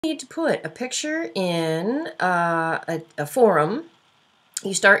need to put a picture in a forum.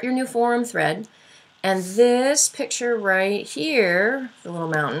 You start your new forum thread, and this picture right here, the little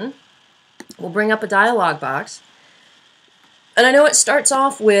mountain, will bring up a dialog box. And I know it starts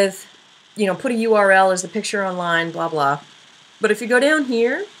off with, you know, put a URL as the picture online, blah, blah. But if you go down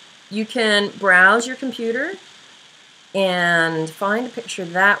here, you can browse your computer and find a picture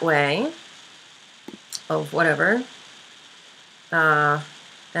that way of whatever.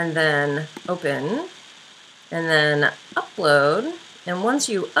 And then open, and then upload. And once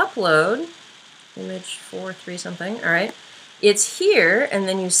you upload, image 4.3 something, all right, it's here, and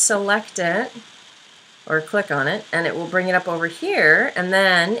then you select it, or click on it, and it will bring it up over here, and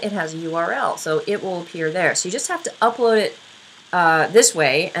then it has a URL, so it will appear there. So you just have to upload it this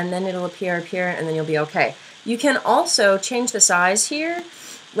way, and then it'll appear, and then you'll be okay. You can also change the size here.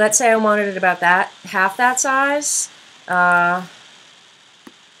 Let's say I wanted it about that, half that size.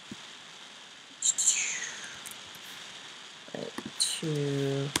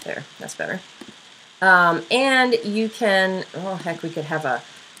 There, that's better. And you can, oh heck, we could have a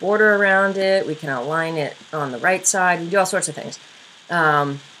border around it. We can align it on the right side. We do all sorts of things.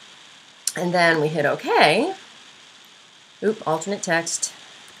 And then we hit OK. Oop, alternate text.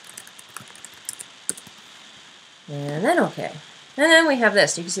 And then OK. And then we have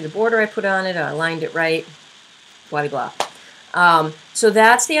this. You can see the border I put on it. I aligned it right. Blah, blah, blah. So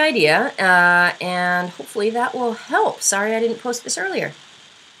that's the idea, and hopefully that will help. Sorry I didn't post this earlier.